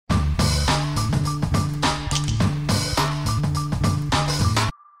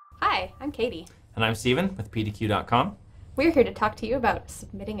I'm Katie. And I'm Steven with pdq.com. We're here to talk to you about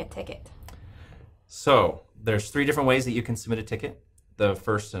submitting a ticket. So there's 3 different ways that you can submit a ticket. The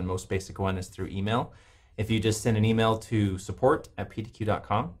first and most basic one is through email. If you just send an email to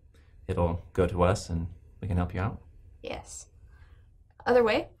support@pdq.com, it'll go to us and we can help you out. Yes. Other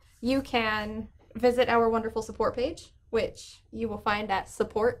way, you can visit our wonderful support page, which you will find at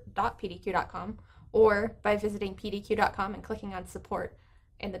support.pdq.com, or by visiting pdq.com and clicking on support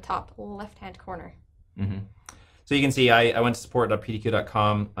in the top left-hand corner. So you can see I went to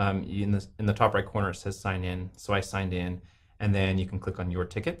support.pdq.com. In the top right corner it says sign in. So I signed in, and then you can click on your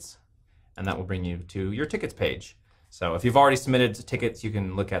tickets, and that will bring you to your tickets page. So if you've already submitted tickets, you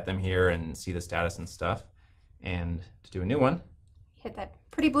can look at them here and see the status and stuff. And to do a new one, hit that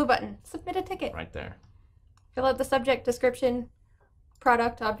pretty blue button, submit a ticket. Right there. Fill out the subject, description,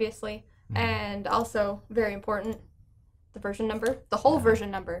 product, obviously, and also, very important, the version number, the whole version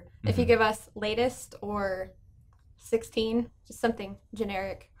number. If you give us latest or 16, just something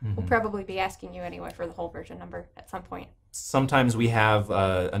generic, we'll probably be asking you anyway for the whole version number at some point. Sometimes we have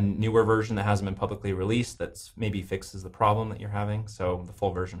a newer version that hasn't been publicly released that maybe fixes the problem that you're having. So the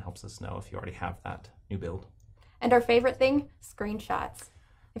full version helps us know if you already have that new build. And our favorite thing, screenshots.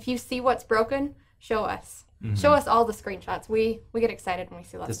 If you see what's broken, show us. Show us all the screenshots. We get excited when we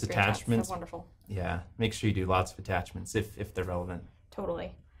see lots of screenshots. Attachments. They're wonderful. Yeah, make sure you do lots of attachments if they're relevant.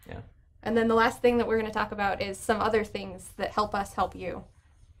 Totally. Yeah. And then the last thing that we're going to talk about is some other things that help us help you.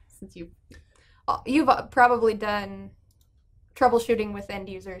 Since you've probably done troubleshooting with end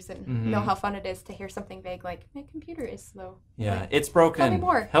users and know how fun it is to hear something vague like, my computer is slow. Yeah, like, it's broken. Tell me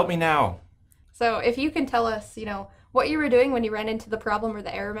more. Help me now. So if you can tell us, what you were doing when you ran into the problem or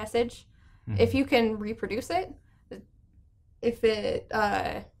the error message, if you can reproduce it, if it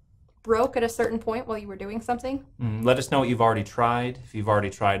broke at a certain point while you were doing something. Let us know what you've already tried. If you've already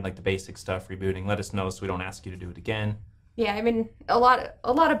tried like the basic stuff, rebooting, let us know so we don't ask you to do it again. Yeah, I mean, a lot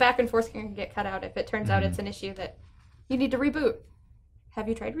of back and forth can get cut out if it turns out it's an issue that you need to reboot. Have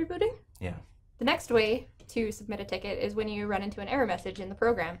you tried rebooting? Yeah. The next way to submit a ticket is when you run into an error message in the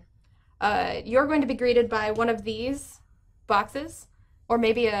program. You're going to be greeted by one of these boxes, or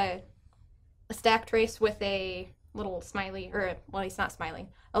maybe a stack trace with a little smiley, or, well, he's not smiling,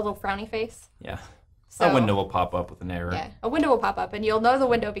 a little frowny face. Yeah. So, a window will pop up with an error. Yeah, a window will pop up, and you'll know the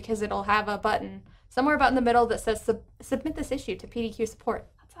window because it'll have a button somewhere about in the middle that says submit this issue to PDQ support.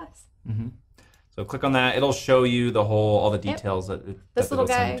 That's us. So click on that. It'll show you all the details that this little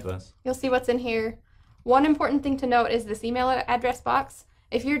guy, to us. You'll see what's in here. One important thing to note is this email address box.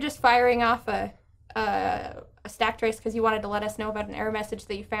 If you're just firing off a stack trace because you wanted to let us know about an error message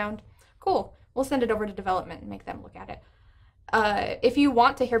that you found, cool. We'll send it over to development and make them look at it. If you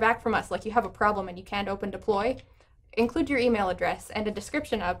want to hear back from us, like you have a problem and you can't open deploy, include your email address and a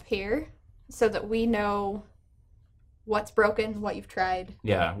description up here so that we know what's broken, what you've tried.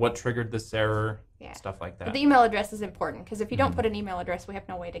 Yeah, what triggered this error, stuff like that. But the email address is important because if you don't put an email address, we have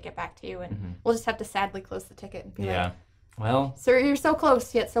no way to get back to you, and we'll just have to sadly close the ticket and be like, well, sir, you're so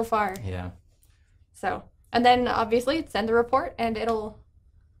close yet so far. Yeah. So, and then obviously send the report and it'll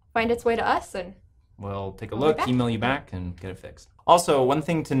find its way to us, and we'll take a look, email you back, and get it fixed. Also, one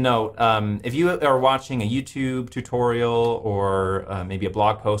thing to note, if you are watching a YouTube tutorial or maybe a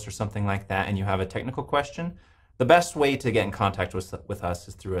blog post or something like that and you have a technical question, the best way to get in contact with us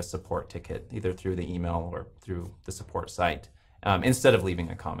is through a support ticket, either through the email or through the support site. Instead of leaving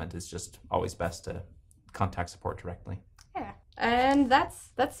a comment, it's just always best to contact support directly. Yeah, and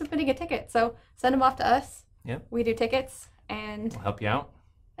that's submitting a ticket. So send them off to us. Yep. We do tickets, and we'll help you out.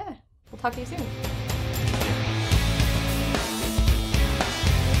 Yeah, we'll talk to you soon.